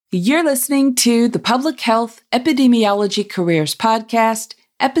You're listening to the Public Health Epidemiology Careers Podcast,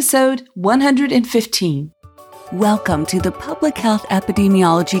 episode 115. Welcome to the Public Health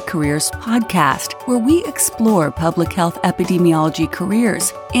Epidemiology Careers Podcast, where we explore public health epidemiology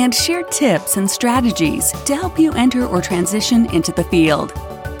careers and share tips and strategies to help you enter or transition into the field.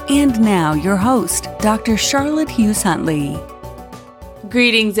 And now, your host, Dr. Charlotte Hughes Huntley.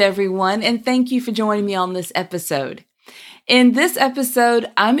 Greetings, everyone, and thank you for joining me on this episode. In this episode,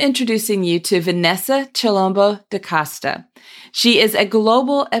 I'm introducing you to Vanessa Chilombo Da Costa. She is a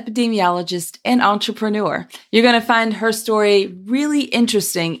global epidemiologist and entrepreneur. You're going to find her story really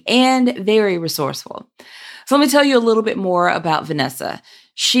interesting and very resourceful. So let me tell you a little bit more about Vanessa.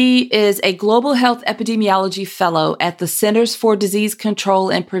 She is a Global Health Epidemiology Fellow at the Centers for Disease Control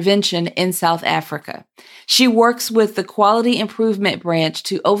and Prevention in South Africa. She works with the Quality Improvement Branch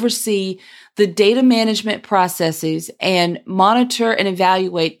to oversee the data management processes and monitor and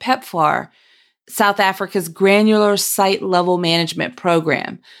evaluate PEPFAR, South Africa's granular site-level management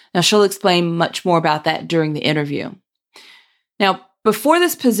program. Now, she'll explain much more about that during the interview. Now, before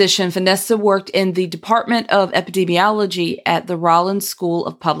this position, Vanessa worked in the Department of Epidemiology at the Rollins School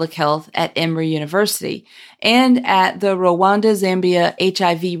of Public Health at Emory University and at the Rwanda-Zambia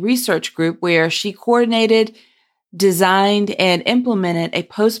HIV Research Group, where she coordinated, designed, and implemented a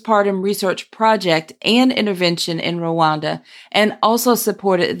postpartum research project and intervention in Rwanda, and also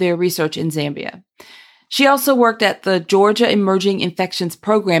supported their research in Zambia. She also worked at the Georgia Emerging Infections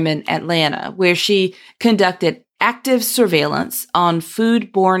Program in Atlanta, where she conducted active surveillance on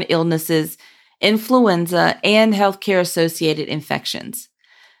foodborne illnesses, influenza, and healthcare-associated infections.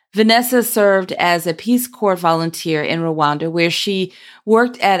 Vanessa served as a Peace Corps volunteer in Rwanda, where she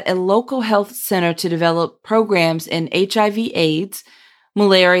worked at a local health center to develop programs in HIV/AIDS,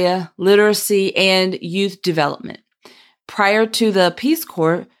 malaria, literacy, and youth development. Prior to the Peace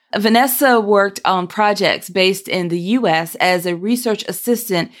Corps, Vanessa worked on projects based in the U.S. as a research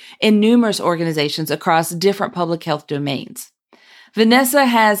assistant in numerous organizations across different public health domains. Vanessa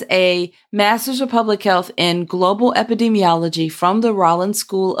has a Master's of Public Health in Global Epidemiology from the Rollins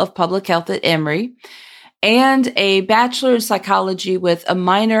School of Public Health at Emory, and a Bachelor in Psychology with a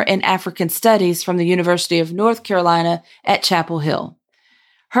minor in African Studies from the University of North Carolina at Chapel Hill.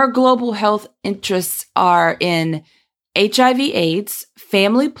 Her global health interests are in HIV/AIDS,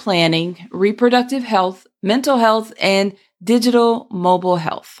 family planning, reproductive health, mental health, and digital mobile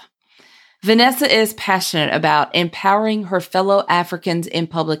health. Vanessa is passionate about empowering her fellow Africans in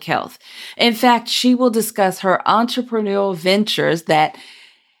public health. In fact, she will discuss her entrepreneurial ventures that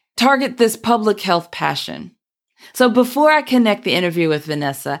target this public health passion. So before I connect the interview with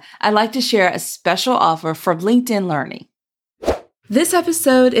Vanessa, I'd like to share a special offer from LinkedIn Learning. This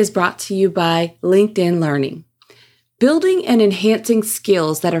episode is brought to you by LinkedIn Learning. Building and enhancing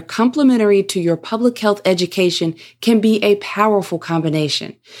skills that are complementary to your public health education can be a powerful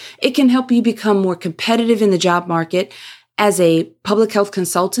combination. It can help you become more competitive in the job market as a public health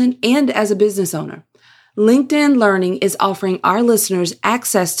consultant and as a business owner. LinkedIn Learning is offering our listeners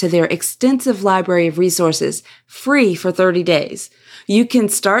access to their extensive library of resources free for 30 days. You can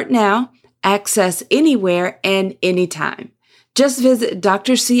start now, access anywhere and anytime. Just visit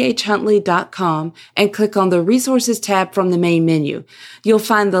drchuntley.com and click on the Resources tab from the main menu. You'll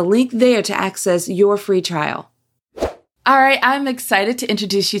find the link there to access your free trial. All right, I'm excited to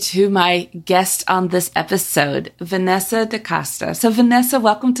introduce you to my guest on this episode, Vanessa Da Costa. So Vanessa,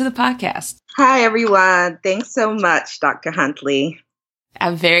 welcome to the podcast. Hi, everyone. Thanks so much, Dr. Huntley.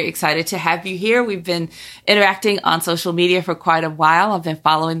 I'm very excited to have you here. We've been interacting on social media for quite a while. I've been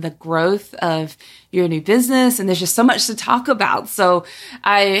following the growth of your new business, and there's just so much to talk about. So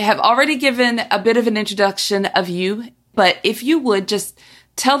I have already given a bit of an introduction of you, but if you would just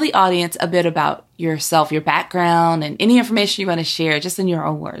tell the audience a bit about yourself, your background, and any information you want to share, just in your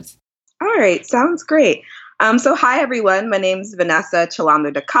own words. All right. Sounds great. So hi, everyone. My name is Vanessa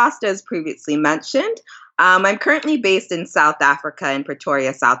Chilombo Da Costa, as previously mentioned. I'm currently based in South Africa, in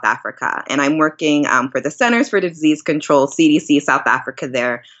Pretoria, South Africa, and I'm working for the Centers for Disease Control, CDC South Africa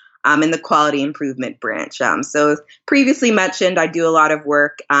there, in the Quality Improvement Branch. So as previously mentioned, I do a lot of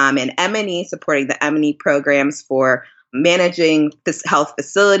work in M&E, supporting the M&E programs for managing health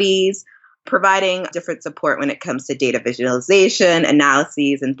facilities, providing different support when it comes to data visualization,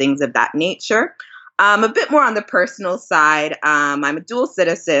 analyses, and things of that nature. A bit more on the personal side. I'm a dual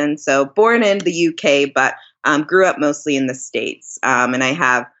citizen, so born in the UK, but grew up mostly in the States. And I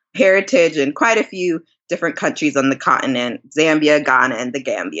have heritage in quite a few different countries on the continent, Zambia, Ghana, and the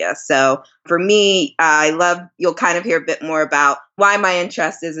Gambia. So for me, you'll kind of hear a bit more about why my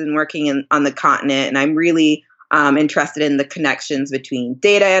interest is in working on the continent. And I'm really interested in the connections between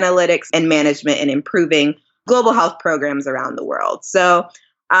data analytics and management and improving global health programs around the world. So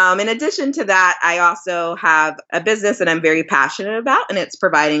in addition to that, I also have a business that I'm very passionate about, and it's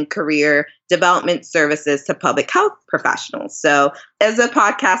providing career development services to public health professionals. So as the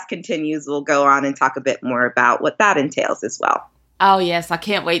podcast continues, we'll go on and talk a bit more about what that entails as well. Oh, yes. I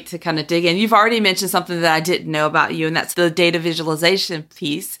can't wait to kind of dig in. You've already mentioned something that I didn't know about you, and that's the data visualization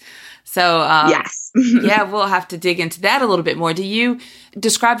piece. So yes. Yeah, we'll have to dig into that a little bit more. Do you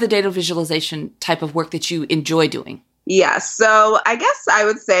describe the data visualization type of work that you enjoy doing? Yes. So I guess I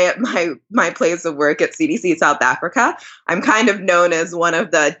would say at my place of work at CDC South Africa, I'm kind of known as one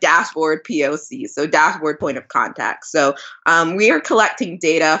of the dashboard POCs, so dashboard point of contact. So we are collecting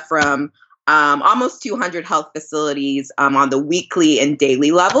data from almost 200 health facilities on the weekly and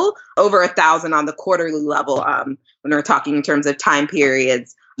daily level, over 1,000 on the quarterly level when we're talking in terms of time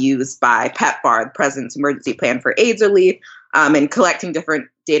periods used by PEPFAR, the President's Emergency Plan for AIDS Relief, and collecting different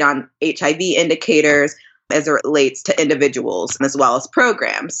data on HIV indicators as it relates to individuals as well as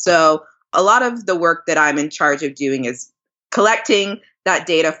programs. So a lot of the work that I'm in charge of doing is collecting that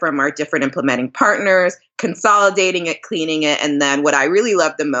data from our different implementing partners, consolidating it, cleaning it, and then what I really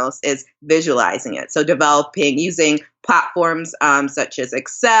love the most is visualizing it. So developing using platforms such as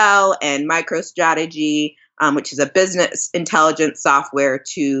Excel and MicroStrategy, which is a business intelligence software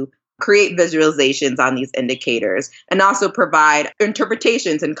to create visualizations on these indicators and also provide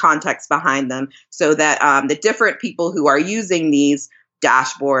interpretations and context behind them so that the different people who are using these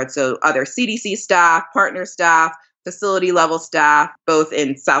dashboards, so other CDC staff, partner staff, facility level staff, both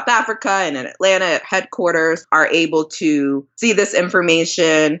in South Africa and in Atlanta at headquarters, are able to see this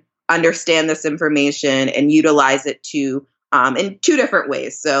information, understand this information, and utilize it to in two different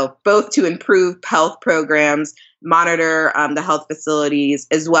ways. So both to improve health programs, monitor the health facilities,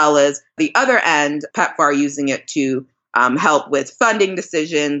 as well as the other end, PEPFAR using it to help with funding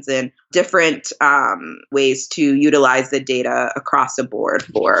decisions and different ways to utilize the data across the board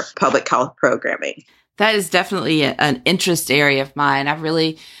for public health programming. That is definitely an interest area of mine. I've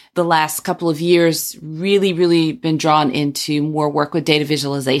really, the last couple of years, really been drawn into more work with data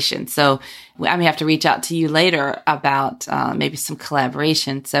visualization. So I may have to reach out to you later about maybe some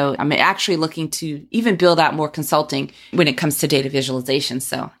collaboration. So I'm actually looking to even build out more consulting when it comes to data visualization.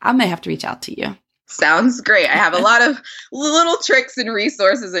 So I may have to reach out to you. Sounds great. I have a lot of little tricks and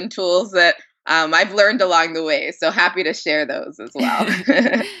resources and tools that I've learned along the way. So happy to share those as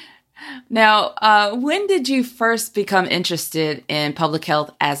well. Now, when did you first become interested in public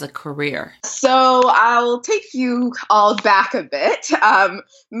health as a career? So I'll take you all back a bit.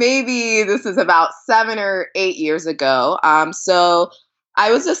 Maybe this is about 7 or 8 years ago. So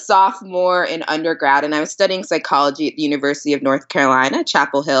I was a sophomore in undergrad and I was studying psychology at the University of North Carolina,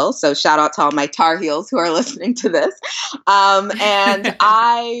 Chapel Hill. So shout out to all my Tar Heels who are listening to this. And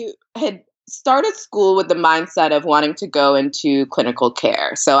I had started school with the mindset of wanting to go into clinical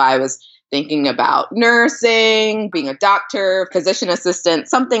care. So I was thinking about nursing, being a doctor, physician assistant,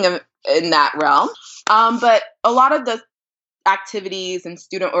 something in that realm. But a lot of the activities and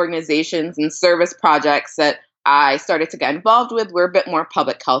student organizations and service projects that I started to get involved with were a bit more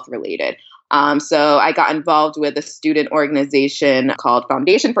public health related. So I got involved with a student organization called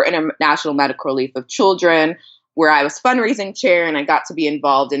Foundation for International Medical Relief of Children, where I was fundraising chair, and I got to be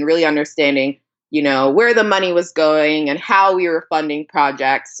involved in really understanding, where the money was going and how we were funding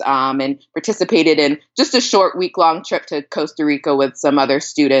projects, and participated in just a short week-long trip to Costa Rica with some other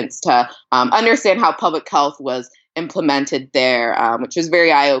students to understand how public health was implemented there, which was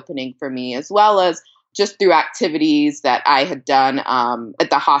very eye-opening for me, as well as just through activities that I had done at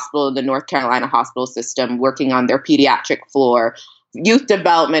the hospital, the North Carolina hospital system, working on their pediatric floor, youth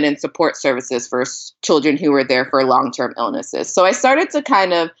development and support services for children who were there for long-term illnesses. So I started to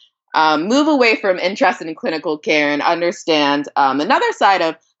kind of move away from interest in clinical care and understand another side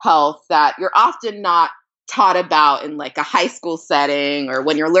of health that you're often not taught about in like a high school setting or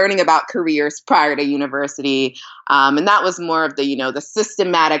when you're learning about careers prior to university. And that was more of the, the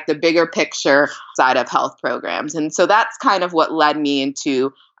systematic, the bigger picture side of health programs. And so that's kind of what led me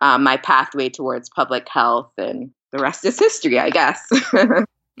into my pathway towards public health, and the rest is history, I guess.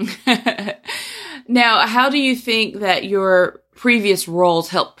 Now, how do you think that your previous roles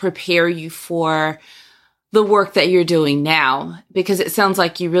help prepare you for the work that you're doing now? Because it sounds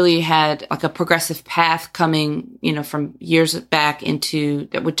like you really had like a progressive path coming, from years back into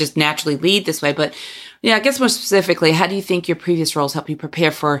that would just naturally lead this way. But I guess more specifically, how do you think your previous roles help you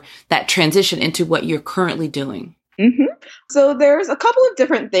prepare for that transition into what you're currently doing? hmm So there's a couple of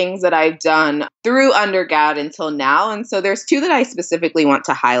different things that I've done through undergrad until now. And so there's two that I specifically want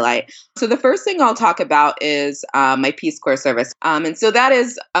to highlight. So the first thing I'll talk about is my Peace Corps service. And so that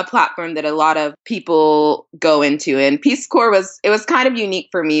is a platform that a lot of people go into. And Peace Corps was kind of unique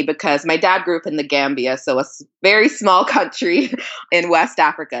for me because my dad grew up in the Gambia, so a very small country in West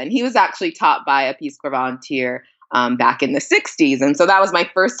Africa. And he was actually taught by a Peace Corps volunteer back in the 60s. And so that was my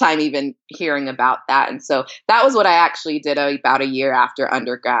first time even hearing about that. And so that was what I actually did about a year after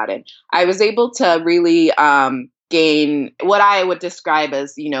undergrad. And I was able to really gain what I would describe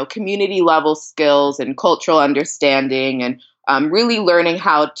as, community level skills and cultural understanding and really learning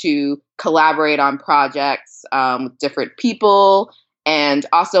how to collaborate on projects with different people and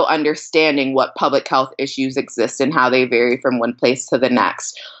also understanding what public health issues exist and how they vary from one place to the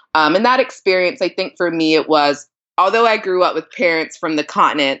next. And that experience, I think for me, it was, although I grew up with parents from the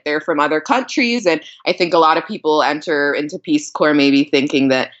continent, they're from other countries. And I think a lot of people enter into Peace Corps maybe thinking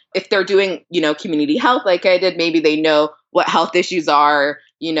that if they're doing, community health like I did, maybe they know what health issues are.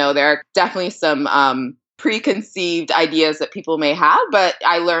 There are definitely some preconceived ideas that people may have. But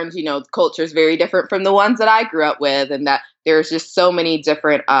I learned, culture is very different from the ones that I grew up with, and that there's just so many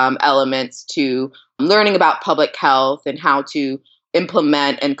different elements to learning about public health and how to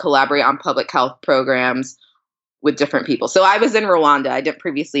implement and collaborate on public health programs with different people. So I was in Rwanda. I didn't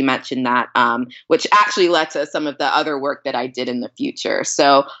previously mention that, which actually led to some of the other work that I did in the future.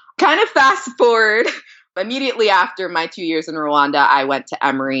 So kind of fast forward, immediately after my 2 years in Rwanda, I went to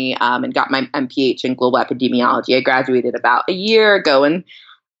Emory and got my MPH in Global Epidemiology. I graduated about a year ago. And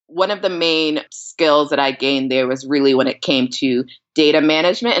one of the main skills that I gained there was really when it came to data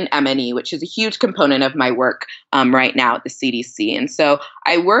management and M&E, which is a huge component of my work right now at the CDC. And so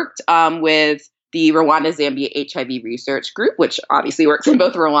I worked with the Rwanda-Zambia HIV Research Group, which obviously works in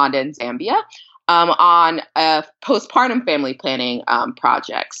both Rwanda and Zambia, on a postpartum family planning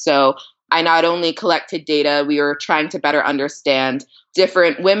project. So I not only collected data, we were trying to better understand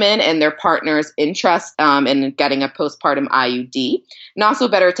different women and their partners' interest in getting a postpartum IUD, and also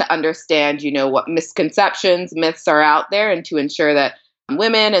better to understand, what misconceptions, myths are out there, and to ensure that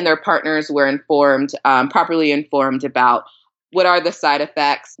women and their partners were informed, properly informed about what are the side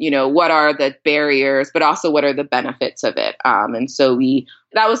effects, what are the barriers, but also what are the benefits of it. And so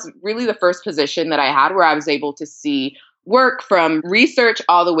that was really the first position that I had where I was able to see work from research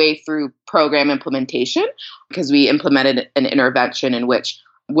all the way through program implementation, because we implemented an intervention in which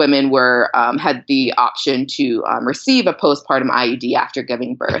women had the option to receive a postpartum IUD after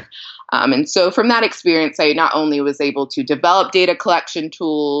giving birth. And so from that experience, I not only was able to develop data collection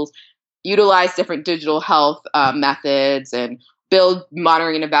tools, utilize different digital health methods, and build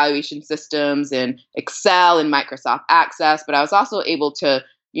monitoring and evaluation systems in Excel and Microsoft Access. But I was also able to,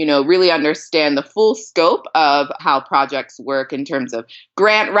 really understand the full scope of how projects work in terms of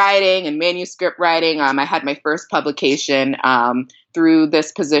grant writing and manuscript writing. I had my first publication through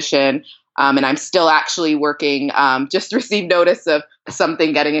this position. And I'm still actually working, just received notice of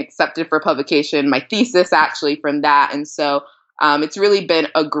something getting accepted for publication, my thesis actually from that. And so it's really been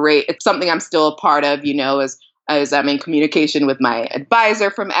it's something I'm still a part of, as I'm in communication with my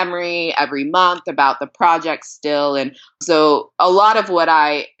advisor from Emory every month about the project still. And so a lot of what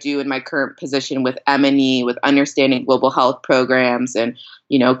I do in my current position with M&E, with understanding global health programs and,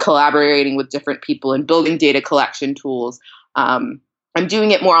 collaborating with different people and building data collection tools, I'm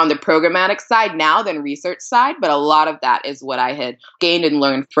doing it more on the programmatic side now than research side, but a lot of that is what I had gained and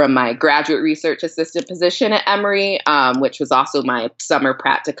learned from my graduate research assistant position at Emory, which was also my summer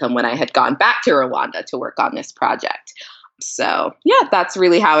practicum when I had gone back to Rwanda to work on this project. So yeah, that's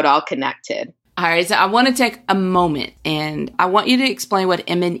really how it all connected. All right, so I want to take a moment and I want you to explain what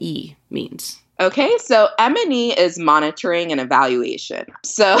M&E means. Okay, so M&E is monitoring and evaluation.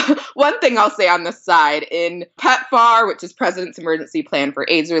 So one thing I'll say on the side, in PEPFAR, which is President's Emergency Plan for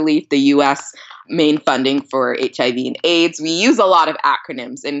AIDS Relief, the U.S. main funding for HIV and AIDS, we use a lot of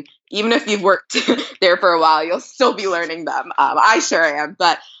acronyms. And even if you've worked there for a while, you'll still be learning them. I sure am.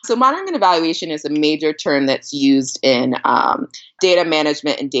 But so monitoring and evaluation is a major term that's used in data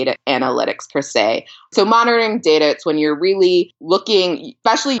management and data analytics per se. So monitoring data, it's when you're really looking,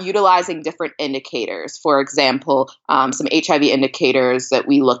 especially utilizing different indicators. For example, some HIV indicators that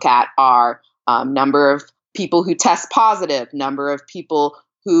we look at are number of people who test positive, number of people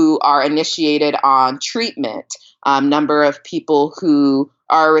who are initiated on treatment, number of people who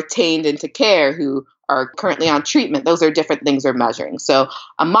are retained into care, who are currently on treatment. Those are different things we're measuring. So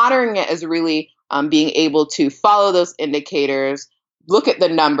monitoring it is really being able to follow those indicators, look at the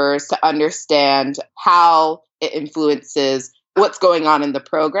numbers to understand how it influences what's going on in the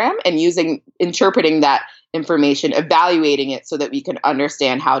program, and interpreting that information, evaluating it so that we can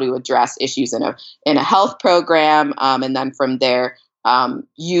understand how to address issues in a health program, and then from there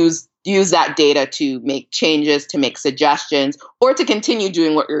use that data to make changes, to make suggestions, or to continue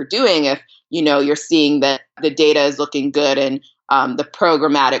doing what you're doing if you're seeing that the data is looking good and the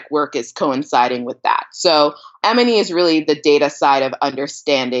programmatic work is coinciding with that. So M&E is really the data side of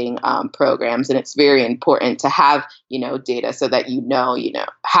understanding programs, and it's very important to have data so that you know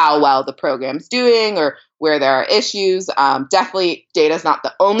how well the program's doing or where there are issues. Definitely, data is not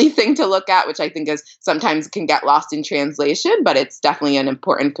the only thing to look at, which I think is sometimes can get lost in translation, but it's definitely an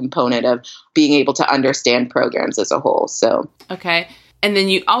important component of being able to understand programs as a whole. So okay. And then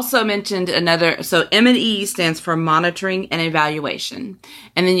you also mentioned so M&E stands for monitoring and evaluation.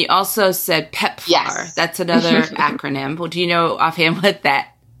 And then you also said PEPFAR. Yes. That's another acronym. Well, do you know offhand what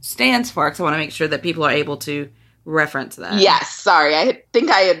that stands for? Because I want to make sure that people are able to reference that. Yes. Sorry. I think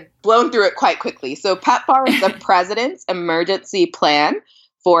I had blown through it quite quickly. So PEPFAR is the President's Emergency Plan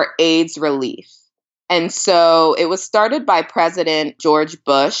for AIDS Relief. And so it was started by President George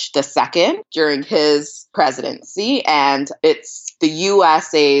Bush II during his presidency, and it's the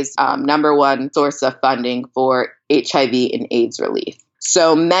USA's number one source of funding for HIV and AIDS relief.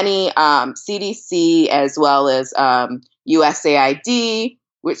 So many CDC as well as USAID,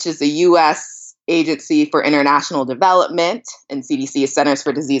 which is the U.S. Agency for International Development, and CDC is Centers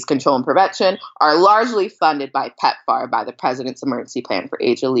for Disease Control and Prevention, are largely funded by PEPFAR, by the President's Emergency Plan for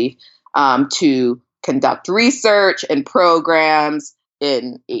AIDS Relief, to conduct research and programs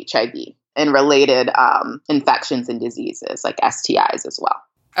in HIV and related infections and diseases like STIs as well.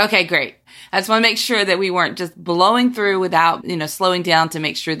 Okay, great. I just want to make sure that we weren't just blowing through without, slowing down to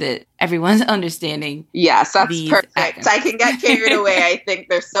make sure that everyone's understanding. Yes, that's perfect. Acronyms. I can get carried away. I think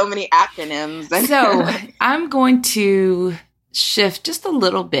there's so many acronyms. So I'm going to shift just a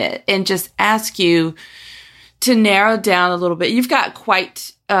little bit and just ask you to narrow down a little bit. You've got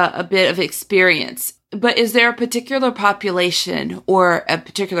quite a bit of experience, but is there a particular population or a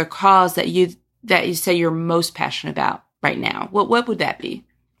particular cause that you say you're most passionate about right now? What would that be?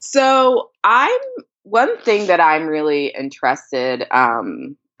 So one thing that I'm really interested,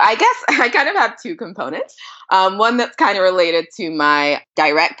 I guess I kind of have two components. One that's kind of related to my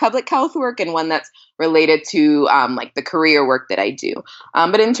direct public health work and one that's related to like the career work that I do.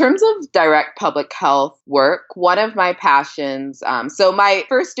 But in terms of direct public health work, one of my passions, so my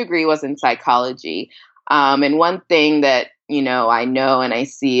first degree was in psychology. And one thing that, I know and I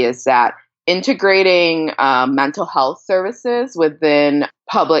see is that integrating mental health services within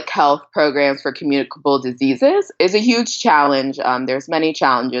public health programs for communicable diseases is a huge challenge. There's many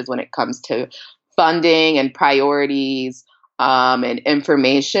challenges when it comes to funding and priorities and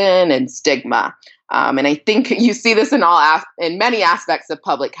information and stigma. And I think you see this in many aspects of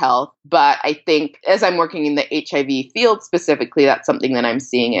public health, but I think as I'm working in the HIV field specifically, that's something that I'm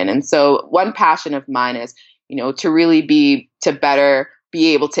seeing in. And so one passion of mine is, to better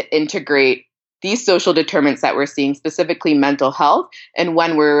be able to integrate these social determinants that we're seeing, specifically mental health, and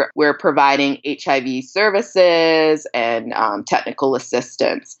when we're providing HIV services and technical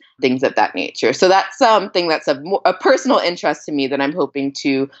assistance, things of that nature. So that's something that's a personal interest to me that I'm hoping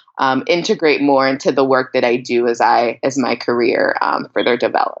to integrate more into the work that I do as my career further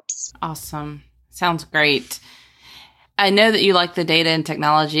develops. Awesome. Sounds great. I know that you like the data and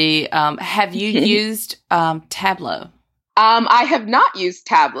technology. Have you used Tableau? I have not used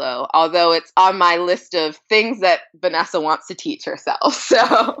Tableau, although it's on my list of things that Vanessa wants to teach herself. So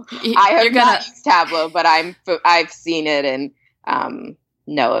I have not used Tableau, but I've seen it and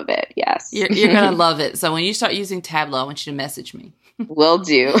know of it. Yes, you're gonna love it. So when you start using Tableau, I want you to message me. Will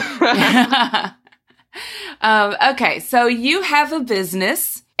do. Okay, so you have a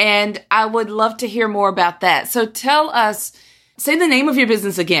business, and I would love to hear more about that. So tell us. Say the name of your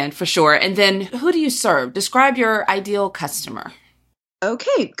business again, for sure. And then who do you serve? Describe your ideal customer.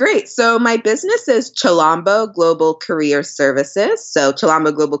 Okay, great. So my business is Chilombo Global Career Services. So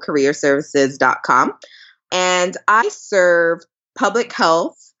ChilomboGlobalCareerServices.com. And I serve public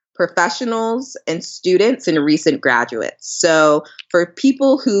health professionals and students and recent graduates. So for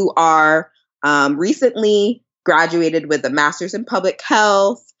people who are recently graduated with a master's in public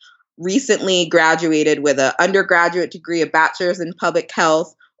health, recently graduated with an undergraduate degree, a bachelor's in public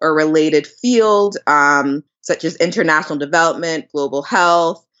health or related field, such as international development, global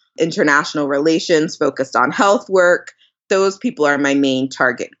health, international relations focused on health work. Those people are my main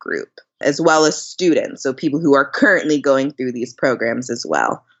target group, as well as students, so people who are currently going through these programs as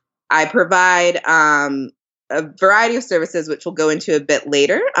well. I provide a variety of services, which we'll go into a bit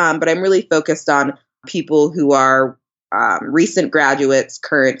later, but I'm really focused on people who are recent graduates,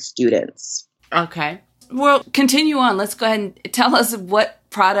 current students. Okay. Well, continue on. Let's go ahead and tell us what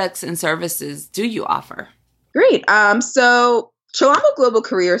products and services do you offer? Great. So Chilombo Global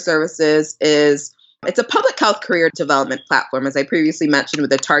Career Services it's a public health career development platform, as I previously mentioned,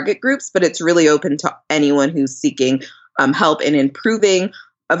 with the target groups, but it's really open to anyone who's seeking help in improving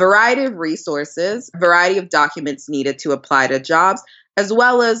a variety of resources, a variety of documents needed to apply to jobs, as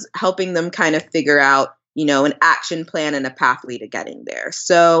well as helping them kind of figure out, an action plan and a pathway to getting there.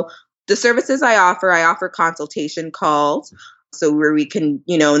 So the services I offer consultation calls. So where we can,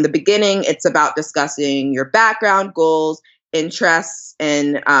 in the beginning, it's about discussing your background, goals, interests,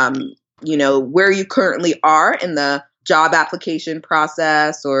 and, where you currently are in the job application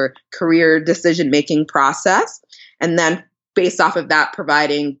process or career decision-making process. And then based off of that,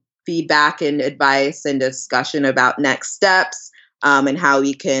 providing feedback and advice and discussion about next steps and how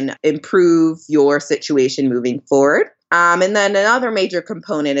we can improve your situation moving forward. And then another major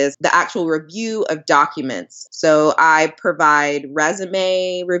component is the actual review of documents. So I provide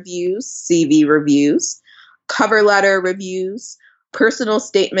resume reviews, CV reviews, cover letter reviews, personal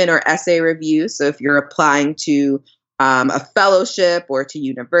statement or essay reviews. So if you're applying to a fellowship or to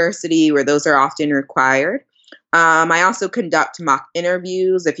university, where those are often required. I also conduct mock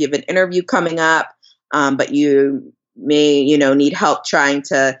interviews if you have an interview coming up, but you may, need help trying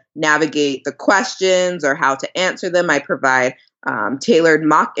to navigate the questions or how to answer them. I provide tailored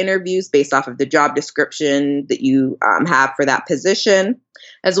mock interviews based off of the job description that you have for that position,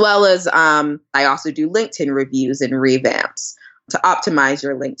 as well as I also do LinkedIn reviews and revamps to optimize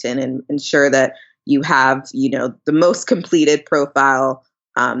your LinkedIn and ensure that you have, the most completed profile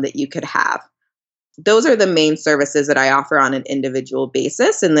that you could have. Those are the main services that I offer on an individual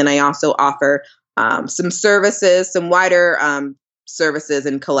basis. And then I also offer some services, some wider services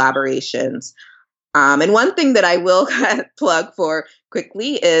and collaborations. And one thing that I will plug for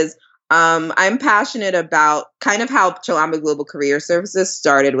quickly is I'm passionate about kind of how Chilombo Global Career Services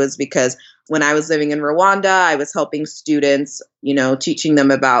started was because when I was living in Rwanda, I was helping students, teaching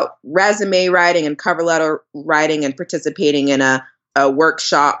them about resume writing and cover letter writing and participating in a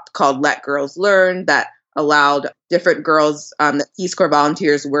workshop called Let Girls Learn that allowed different girls that Peace Corps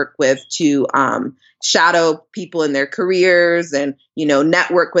volunteers work with to shadow people in their careers and,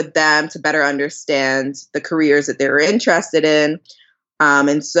 network with them to better understand the careers that they were interested in.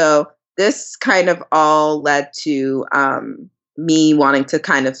 And so this kind of all led to me wanting to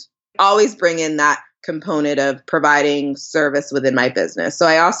kind of always bring in that component of providing service within my business. So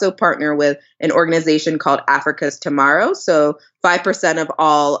I also partner with an organization called Africa's Tomorrow. So 5% of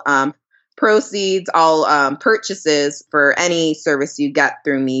all proceeds, all purchases for any service you get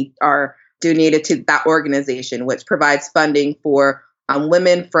through me are donated to that organization, which provides funding for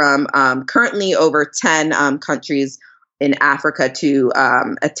women from currently over 10 countries in Africa to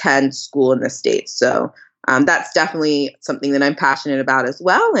attend school in the States. So that's definitely something that I'm passionate about as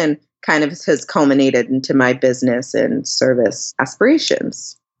well, and kind of has culminated into my business and service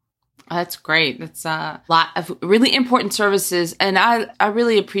aspirations. That's great. That's a lot of really important services. And I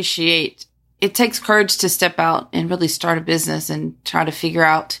really appreciate it takes courage to step out and really start a business and try to figure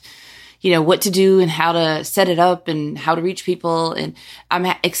out, what to do and how to set it up and how to reach people. And I'm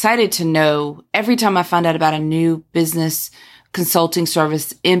excited to know every time I find out about a new business consulting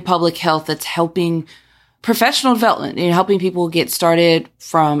service in public health that's helping professional development, helping people get started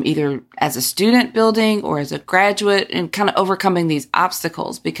from either as a student building or as a graduate and kind of overcoming these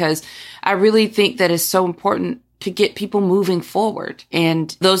obstacles, because I really think that is so important to get people moving forward.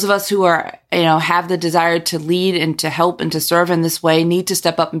 And those of us who are, have the desire to lead and to help and to serve in this way need to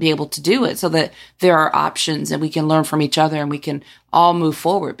step up and be able to do it so that there are options and we can learn from each other and we can all move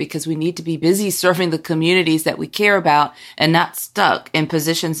forward, because we need to be busy serving the communities that we care about and not stuck in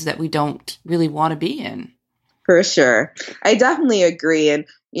positions that we don't really want to be in. For sure. I definitely agree. And,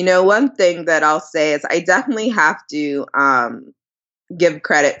 one thing that I'll say is I definitely have to give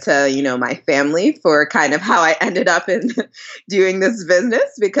credit to, my family for kind of how I ended up in doing this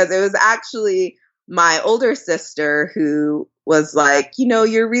business, because it was actually my older sister who was like,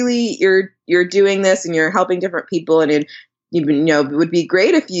 you're doing this and you're helping different people. And it would be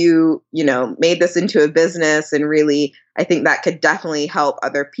great if you, made this into a business. And really, I think that could definitely help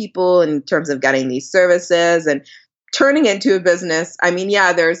other people in terms of getting these services and turning into a business. I mean,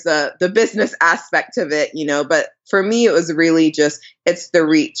 yeah, there's the business aspect of it, but for me, it was really just, it's the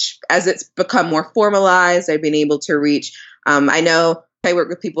reach. As it's become more formalized, I've been able to reach, I know I work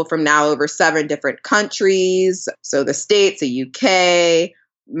with people from now over 7 different countries. So the States, the UK,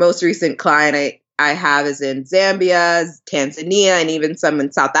 most recent client I have is in Zambia, Tanzania, and even some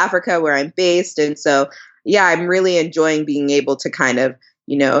in South Africa where I'm based. And so, yeah, I'm really enjoying being able to kind of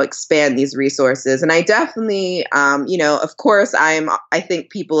expand these resources. And I definitely, of course, I think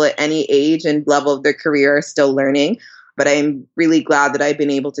people at any age and level of their career are still learning, but I'm really glad that I've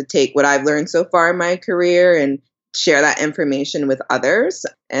been able to take what I've learned so far in my career and share that information with others.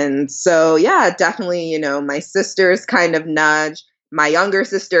 And so, yeah, definitely, my sister's kind of nudge. My younger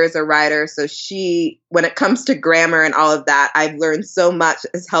sister is a writer, so when it comes to grammar and all of that, I've learned so much.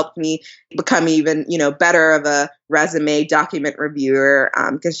 Has helped me become even, better of a resume document reviewer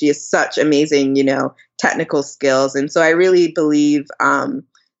because she has such amazing, technical skills. And so I really believe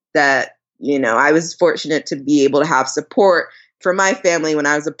that, I was fortunate to be able to have support for my family when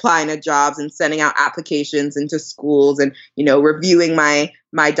I was applying to jobs and sending out applications into schools and, reviewing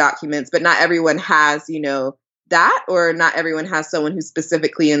my documents. But not everyone has, that, or not everyone has someone who's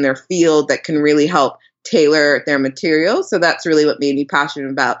specifically in their field that can really help tailor their material. So that's really what made me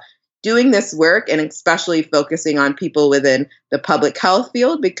passionate about doing this work, and especially focusing on people within the public health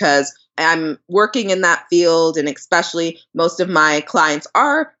field, because I'm working in that field, and especially most of my clients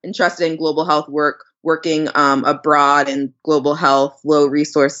are interested in global health work, working abroad in global health, low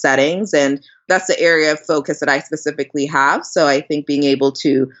resource settings. And that's the area of focus that I specifically have. So I think being able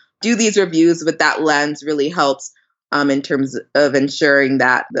to do these reviews with that lens really helps in terms of ensuring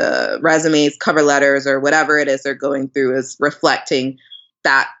that the resumes, cover letters, or whatever it is they're going through is reflecting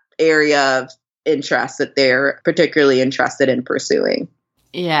that area of interest that they're particularly interested in pursuing.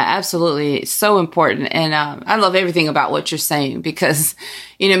 Yeah, absolutely. It's so important. And I love everything about what you're saying because,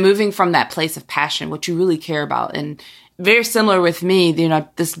 moving from that place of passion, what you really care about. And very similar with me,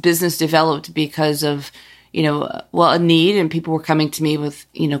 this business developed because of, a need, and people were coming to me with,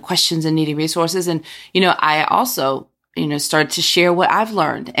 questions and needing resources. And, I also, started to share what I've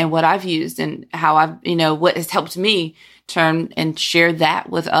learned and what I've used and how I've, what has helped me turn and share that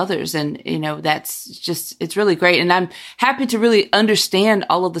with others. And, that's just, it's really great. And I'm happy to really understand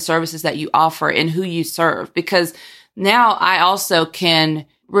all of the services that you offer and who you serve, because now I also can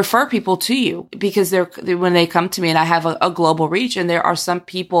refer people to you because when they come to me, and I have a global reach, and there are some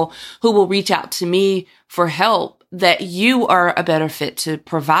people who will reach out to me for help that you are a better fit to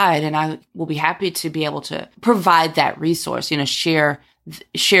provide. And I will be happy to be able to provide that resource, share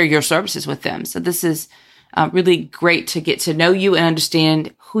your services with them. So this is really great to get to know you and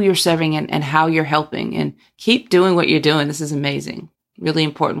understand who you're serving and how you're helping, and keep doing what you're doing. This is amazing. Really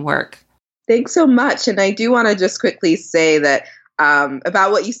important work. Thanks so much. And I do want to just quickly say that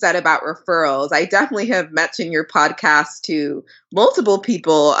about what you said about referrals. I definitely have mentioned your podcast to multiple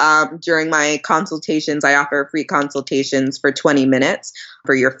people during my consultations. I offer free consultations for 20 minutes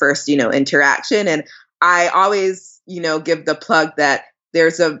for your first, interaction. And I always, give the plug that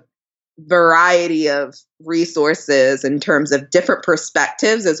there's a variety of resources in terms of different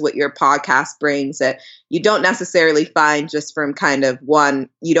perspectives is what your podcast brings, that you don't necessarily find just from kind of one,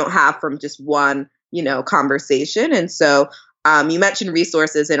 you don't have from just one, conversation. And so you mentioned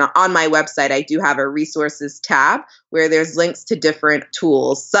resources, and on my website, I do have a resources tab where there's links to different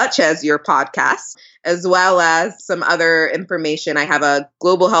tools, such as your podcast, as well as some other information. I have a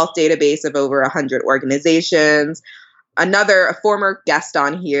global health database of over 100 organizations. A former guest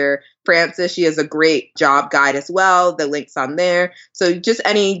on here, Frances, she has a great job guide as well. The link's on there. So just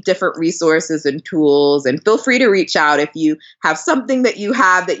any different resources and tools, and feel free to reach out if you have something that you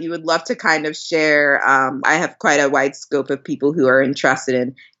have that you would love to kind of share. I have quite a wide scope of people who are interested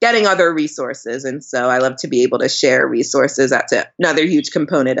in getting other resources. And so I love to be able to share resources. That's another huge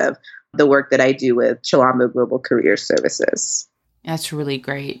component of the work that I do with Chilombo Global Career Services. That's really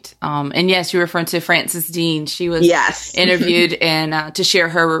great. And yes, you're referring to Frances Dean. She was interviewed and to share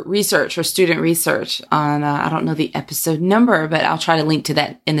her research, her student research on, I don't know the episode number, but I'll try to link to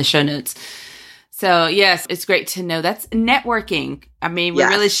that in the show notes. So yes, it's great to know. That's networking. I mean, we're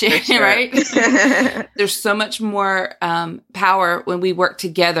really sharing, sure. Right? There's so much more power when we work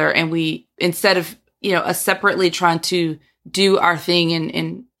together, and we, instead of, us separately trying to do our thing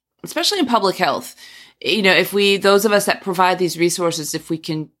in especially in public health, if those of us that provide these resources, if we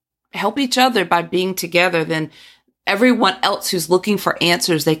can help each other by being together, then everyone else who's looking for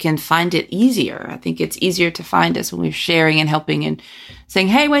answers, they can find it easier. I think it's easier to find us when we're sharing and helping and saying,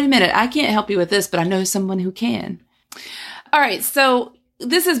 hey, wait a minute, I can't help you with this, but I know someone who can. All right. So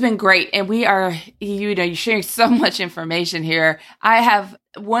this has been great. And we are, you're sharing so much information here. I have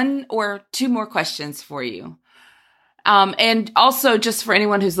one or two more questions for you. And also just for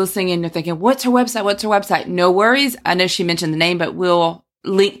anyone who's listening and you're thinking, what's her website? What's her website? No worries. I know she mentioned the name, but we'll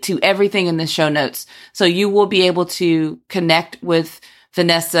link to everything in the show notes. So you will be able to connect with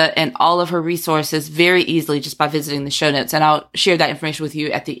Vanessa and all of her resources very easily just by visiting the show notes. And I'll share that information with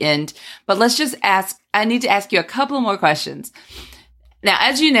you at the end. But let's just I need to ask you a couple more questions. Now,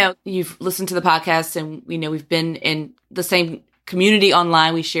 as you know, you've listened to the podcast and we've been in the same community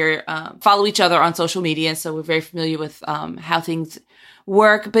online. We share, follow each other on social media. So we're very familiar with how things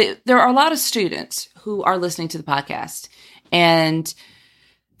work. But there are a lot of students who are listening to the podcast and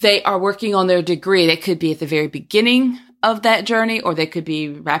they are working on their degree. They could be at the very beginning of that journey, or they could be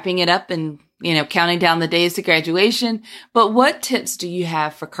wrapping it up and, counting down the days to graduation. But what tips do you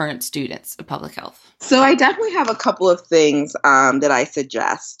have for current students of public health? So I definitely have a couple of things that I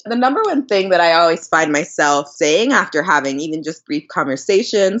suggest. The number one thing that I always find myself saying after having even just brief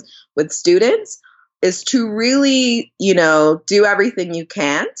conversations with students is to really, do everything you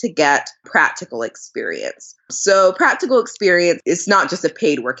can to get practical experience. So practical experience is not just a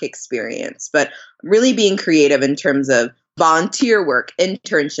paid work experience, but really being creative in terms of volunteer work,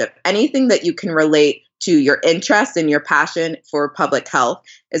 internship, anything that you can relate to your interest and your passion for public health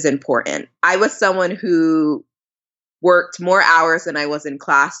is important. I was someone who worked more hours than I was in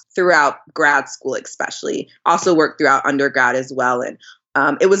class throughout grad school, especially. Also worked throughout undergrad as well. And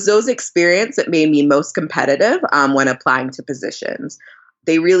it was those experiences that made me most competitive when applying to positions.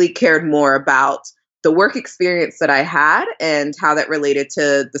 They really cared more about the work experience that I had and how that related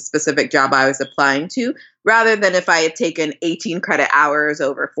to the specific job I was applying to, rather than if I had taken 18 credit hours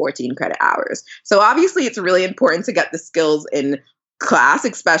over 14 credit hours. So obviously it's really important to get the skills in class,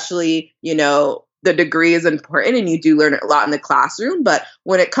 especially, the degree is important and you do learn a lot in the classroom. But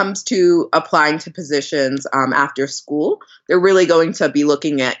when it comes to applying to positions after school, they're really going to be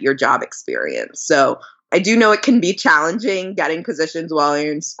looking at your job experience. So I do know it can be challenging getting positions while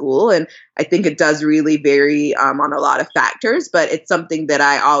you're in school. And I think it does really vary on a lot of factors, but it's something that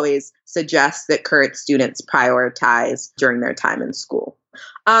I always suggest that current students prioritize during their time in school.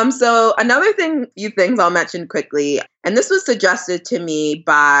 So another few things I'll mention quickly, and this was suggested to me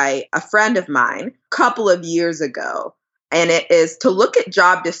by a friend of mine a couple of years ago, and it is to look at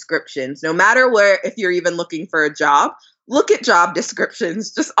job descriptions, no matter if you're even looking for a job. Look at job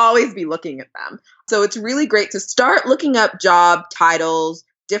descriptions, just always be looking at them. So it's really great to start looking up job titles,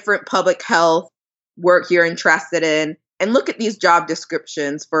 different public health work you're interested in, and look at these job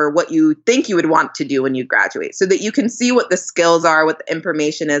descriptions for what you think you would want to do when you graduate so that you can see what the skills are, what the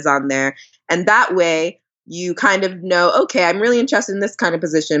information is on there. And that way you kind of know, okay, I'm really interested in this kind of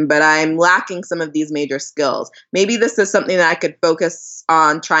position, but I'm lacking some of these major skills. Maybe this is something that I could focus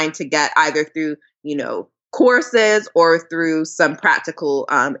on trying to get either through, courses or through some practical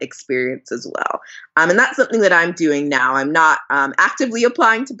experience as well. And that's something that I'm doing now. I'm not actively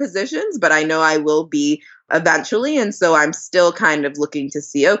applying to positions, but I know I will be eventually. And so I'm still kind of looking to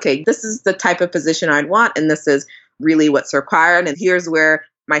see, okay, this is the type of position I'd want, and this is really what's required. And here's where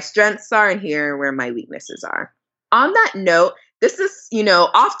my strengths are, and here where my weaknesses are. On that note, this is,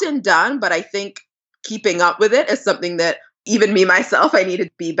 often done, but I think keeping up with it is something that even me myself, I need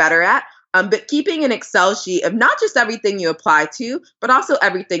to be better at. But keeping an Excel sheet of not just everything you apply to, but also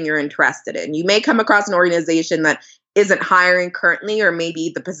everything you're interested in. You may come across an organization that isn't hiring currently, or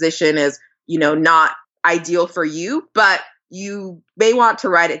maybe the position is, not ideal for you, but you may want to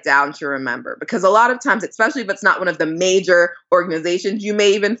write it down to remember, because a lot of times, especially if it's not one of the major organizations, you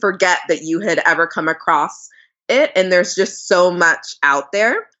may even forget that you had ever come across it. And there's just so much out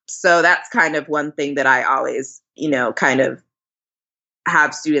there. So that's kind of one thing that I always, kind of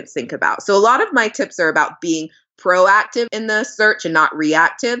have students think about. So a lot of my tips are about being proactive in the search and not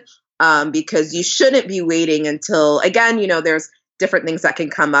reactive, because you shouldn't be waiting until, again, there's different things that can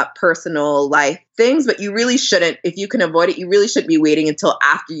come up, personal life things, but you really shouldn't, if you can avoid it, you really shouldn't be waiting until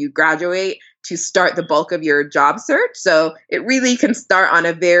after you graduate to start the bulk of your job search. So it really can start on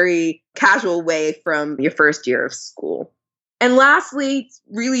a very casual way from your first year of school. And lastly,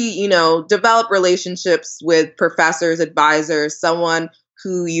 really, develop relationships with professors, advisors, someone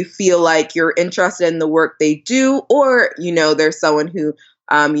who you feel like you're interested in the work they do, or, there's someone who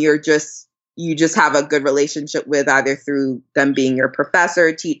you just have a good relationship with, either through them being your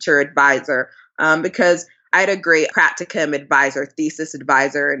professor, teacher, advisor, because I had a great practicum advisor, thesis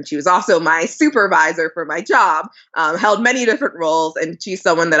advisor, and she was also my supervisor for my job, held many different roles, and she's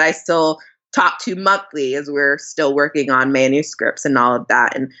someone that I still talk to monthly as we're still working on manuscripts and all of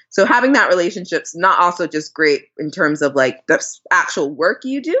that. And so having that relationship's not also just great in terms of like the actual work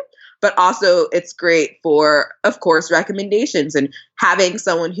you do, but also it's great for, of course, recommendations and having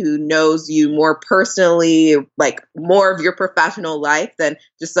someone who knows you more personally, like more of your professional life than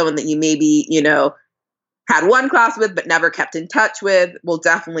just someone that you maybe, had one class with but never kept in touch with, will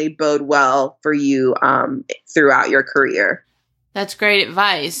definitely bode well for you throughout your career. That's great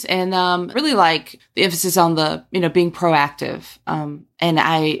advice. And really like the emphasis on the, being proactive. And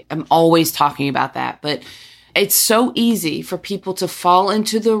I am always talking about that. But It's so easy for people to fall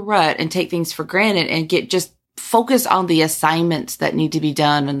into the rut and take things for granted and get just focused on the assignments that need to be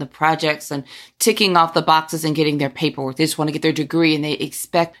done and the projects and ticking off the boxes and getting their paperwork. They just want to get their degree and they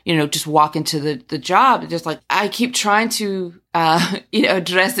expect, just walk into the job. Just like I keep trying to,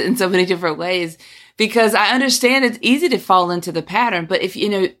 address it in so many different ways because I understand it's easy to fall into the pattern. But if,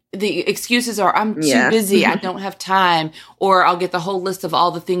 the excuses are, I'm too busy, I don't have time, or I'll get the whole list of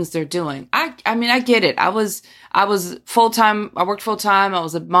all the things they're doing. I get it. I was full-time. I worked full-time. I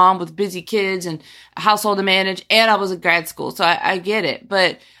was a mom with busy kids and a household to manage, and I was in grad school. So I get it.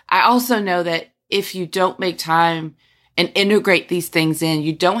 But I also know that if you don't make time and integrate these things in,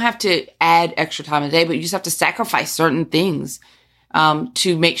 you don't have to add extra time a day, but you just have to sacrifice certain things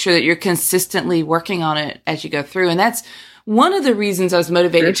to make sure that you're consistently working on it as you go through. And that's one of the reasons I was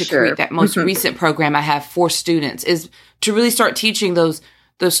motivated to create that most recent program I have for students is to really start teaching those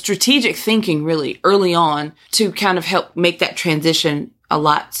strategic thinking really early on to kind of help make that transition a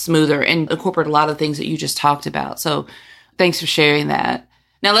lot smoother and incorporate a lot of things that you just talked about. So thanks for sharing that.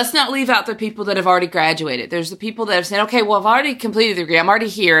 Now, let's not leave out the people that have already graduated. There's the people that have said, okay, well, I've already completed the degree. I'm already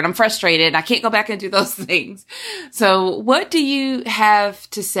here and I'm frustrated and I can't go back and do those things. So what do you have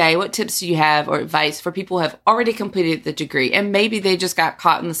to say? What tips do you have or advice for people who have already completed the degree and maybe they just got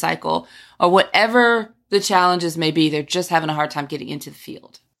caught in the cycle or whatever the challenges may be, they're just having a hard time getting into the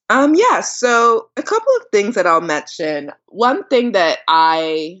field? So a couple of things that I'll mention. One thing that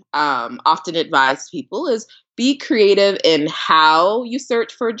I often advise people is be creative in how you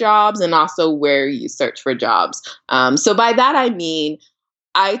search for jobs and also where you search for jobs. So by that, I mean,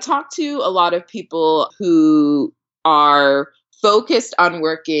 I talk to a lot of people who are focused on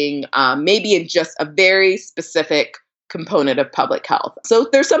working maybe in just a very specific component of public health. So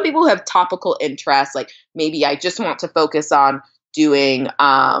there's some people who have topical interests, like maybe I just want to focus on doing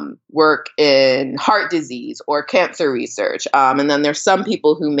work in heart disease or cancer research. And then there's some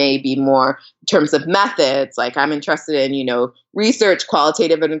people who may be more in terms of methods, like I'm interested in, research,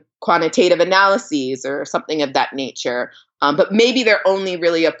 qualitative and quantitative analyses or something of that nature. But maybe they're only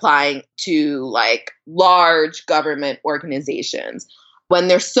really applying to like large government organizations when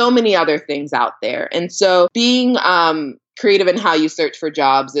there's so many other things out there. And so being creative in how you search for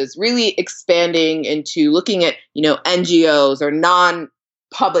jobs is really expanding into looking at, NGOs or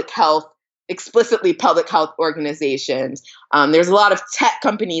non-public health, explicitly public health organizations. There's a lot of tech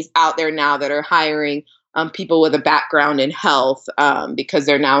companies out there now that are hiring people with a background in health because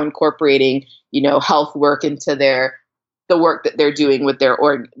they're now incorporating, health work into the work that they're doing with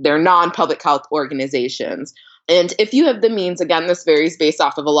their non-public health organizations. And if you have the means, again, this varies based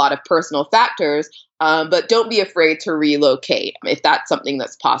off of a lot of personal factors, but don't be afraid to relocate if that's something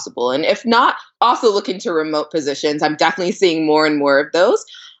that's possible. And if not, also look into remote positions. I'm definitely seeing more and more of those.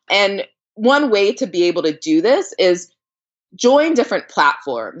 And one way to be able to do this is join different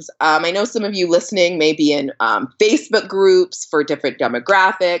platforms. I know some of you listening may be in Facebook groups for different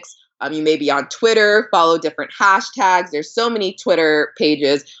demographics. You may be on Twitter, follow different hashtags. There's so many Twitter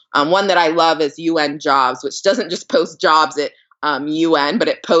pages. One that I love is UN Jobs, which doesn't just post jobs at UN, but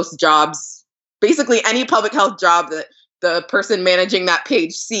it posts jobs, basically any public health job that the person managing that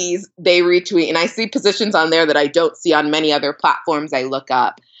page sees, they retweet. And I see positions on there that I don't see on many other platforms I look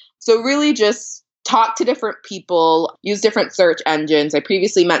up. So really just talk to different people, use different search engines. I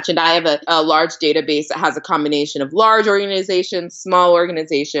previously mentioned I have a large database that has a combination of large organizations, small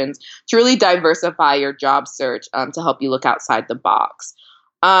organizations, to really diversify your job search to help you look outside the box.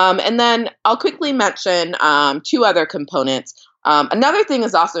 And then I'll quickly mention two other components. Another thing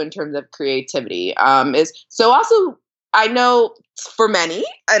is also in terms of creativity I know for many,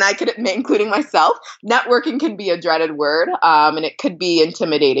 and I could, including myself, networking can be a dreaded word, and it could be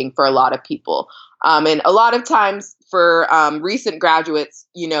intimidating for a lot of people. And a lot of times for recent graduates,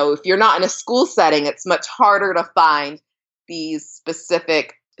 if you're not in a school setting, it's much harder to find these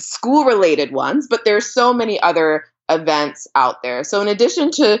specific school-related ones, but there's so many other events out there. So in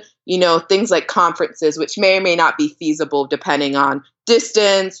addition to, things like conferences, which may or may not be feasible depending on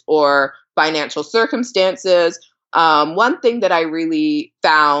distance or financial circumstances, one thing that I really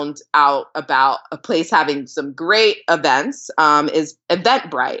found out about a place having some great events is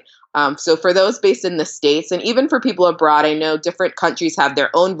Eventbrite. So for those based in the States and even for people abroad, I know different countries have their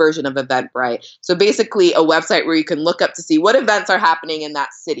own version of Eventbrite. So basically a website where you can look up to see what events are happening in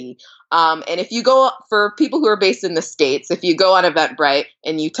that city. And if you go, for people who are based in the States, if you go on Eventbrite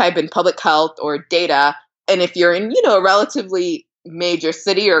and you type in public health or data, and if you're in, a relatively major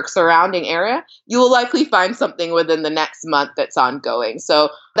city or surrounding area, you will likely find something within the next month that's ongoing. So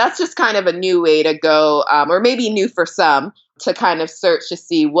that's just kind of a new way to go, or maybe new for some, to kind of search to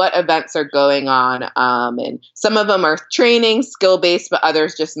see what events are going on. And some of them are training, skill-based, but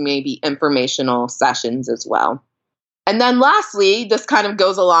others just maybe informational sessions as well. And then lastly, this kind of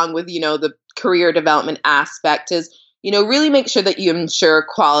goes along with, the career development aspect is, really make sure that you ensure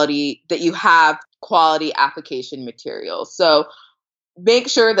quality, that you have quality application materials. So make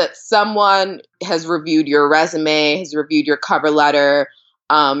sure that someone has reviewed your resume, has reviewed your cover letter.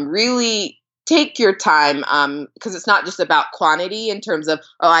 Really take your time, because it's not just about quantity in terms of,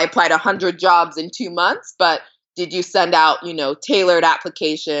 I applied 100 jobs in 2 months, but did you send out, tailored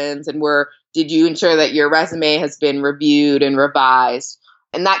applications, and did you ensure that your resume has been reviewed and revised?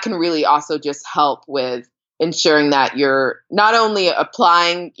 And that can really also just help with ensuring that you're not only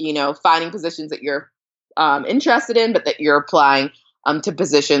applying, finding positions that you're interested in, but that you're applying to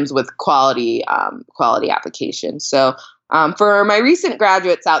positions with quality applications. So for my recent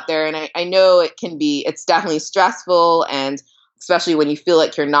graduates out there, and I know it's definitely stressful, and especially when you feel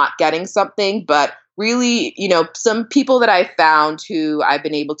like you're not getting something, but really, some people that I found who I've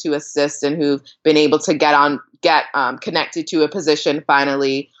been able to assist and who've been able to get connected to a position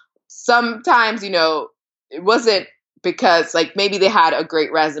finally, sometimes, it wasn't because maybe they had a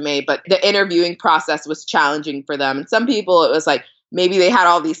great resume, but the interviewing process was challenging for them. And some people, it was maybe they had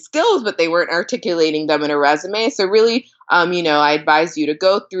all these skills, but they weren't articulating them in a resume. So really, I advise you to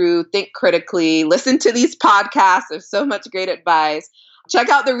go through, think critically, listen to these podcasts. There's so much great advice. Check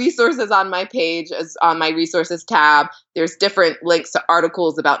out the resources on my page, on my resources tab. There's different links to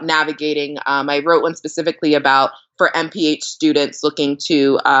articles about navigating. I wrote one specifically for MPH students looking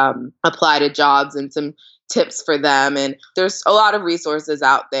to apply to jobs, and some tips for them. And there's a lot of resources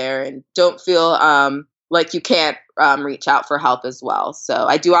out there, and don't feel like you can't reach out for help as well. So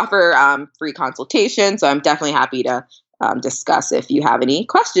I do offer free consultation. So I'm definitely happy to discuss if you have any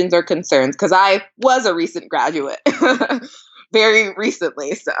questions or concerns, because I was a recent graduate very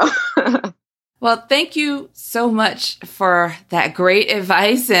recently. So. Well, thank you so much for that great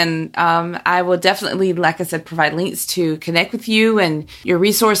advice. And I will definitely, like I said, provide links to connect with you and your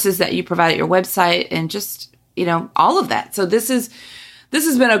resources that you provide at your website, and just, all of that. So this has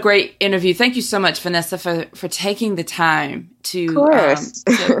been a great interview. Thank you so much, Vanessa, for taking the time to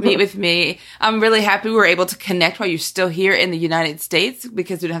meet with me. I'm really happy we were able to connect while you're still here in the United States,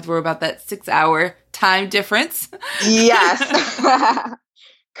 because we don't have to worry about that 6-hour time difference. Yes.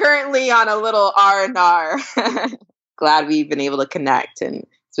 Currently on a little R&R. Glad we've been able to connect, and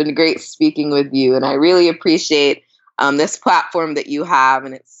it's been great speaking with you. And I really appreciate this platform that you have,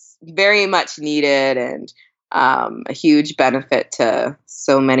 and it's very much needed, and a huge benefit to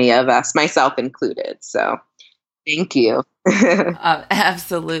so many of us, myself included. So thank you.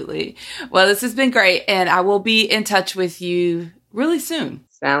 Absolutely. Well, this has been great, and I will be in touch with you really soon.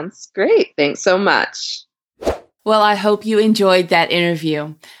 Sounds great. Thanks so much. Well, I hope you enjoyed that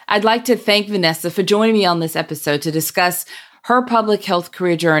interview. I'd like to thank Vanessa for joining me on this episode to discuss her public health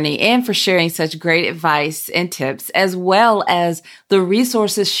career journey, and for sharing such great advice and tips, as well as the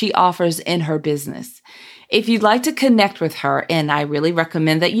resources she offers in her business. If you'd like to connect with her, and I really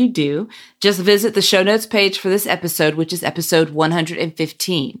recommend that you do, just visit the show notes page for this episode, which is episode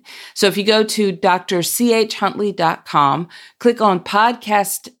 115. So if you go to drchuntley.com, click on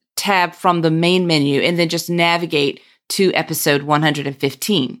podcast tab from the main menu, and then just navigate to episode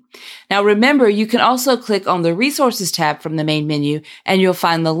 115. Now remember, you can also click on the resources tab from the main menu, and you'll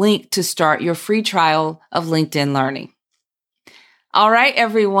find the link to start your free trial of LinkedIn Learning. All right,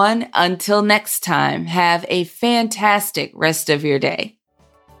 everyone, until next time, have a fantastic rest of your day.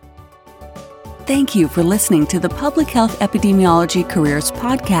 Thank you for listening to the Public Health Epidemiology Careers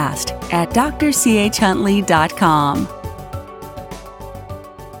podcast at drchuntley.com.